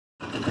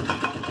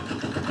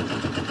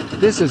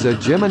This is a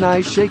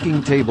Gemini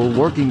shaking table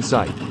working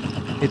site.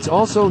 It's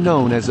also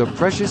known as a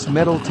precious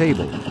metal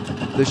table.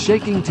 The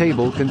shaking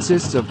table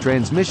consists of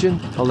transmission,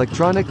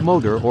 electronic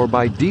motor or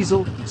by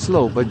diesel,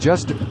 slope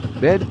adjuster,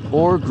 bed,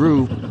 ore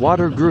groove,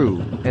 water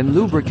groove, and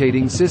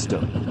lubricating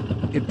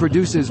system. It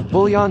produces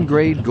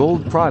bullion-grade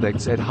gold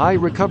products at high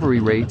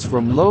recovery rates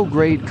from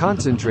low-grade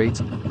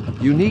concentrates.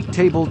 Unique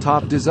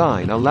tabletop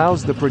design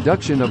allows the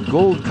production of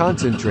gold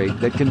concentrate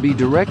that can be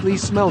directly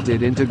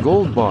smelted into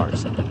gold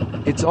bars.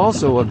 It's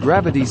also a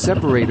gravity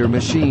separator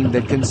machine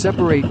that can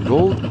separate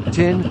gold,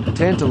 tin,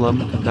 tantalum,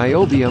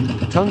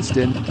 niobium,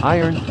 tungsten,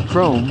 iron,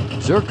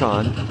 chrome,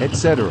 zircon,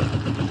 etc.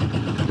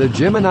 The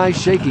Gemini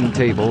shaking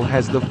table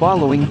has the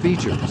following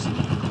features.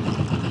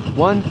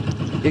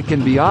 1. It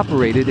can be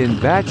operated in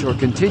batch or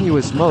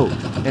continuous mode,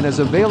 and is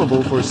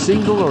available for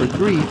single or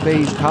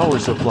three-phase power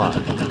supply.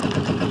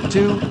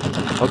 2.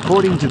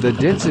 According to the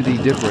density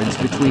difference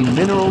between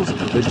minerals,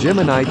 the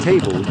Gemini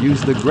table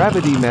uses the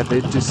gravity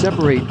method to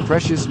separate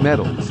precious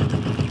metals.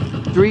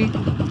 3.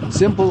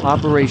 Simple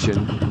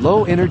operation,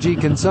 low energy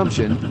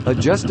consumption,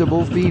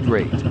 adjustable feed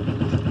rate.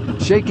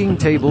 Shaking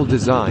table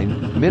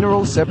design,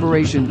 mineral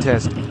separation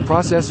test,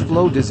 process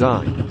flow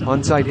design,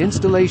 on-site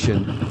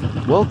installation.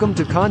 Welcome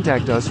to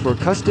contact us for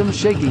custom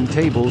shaking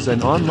tables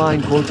and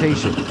online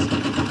quotations.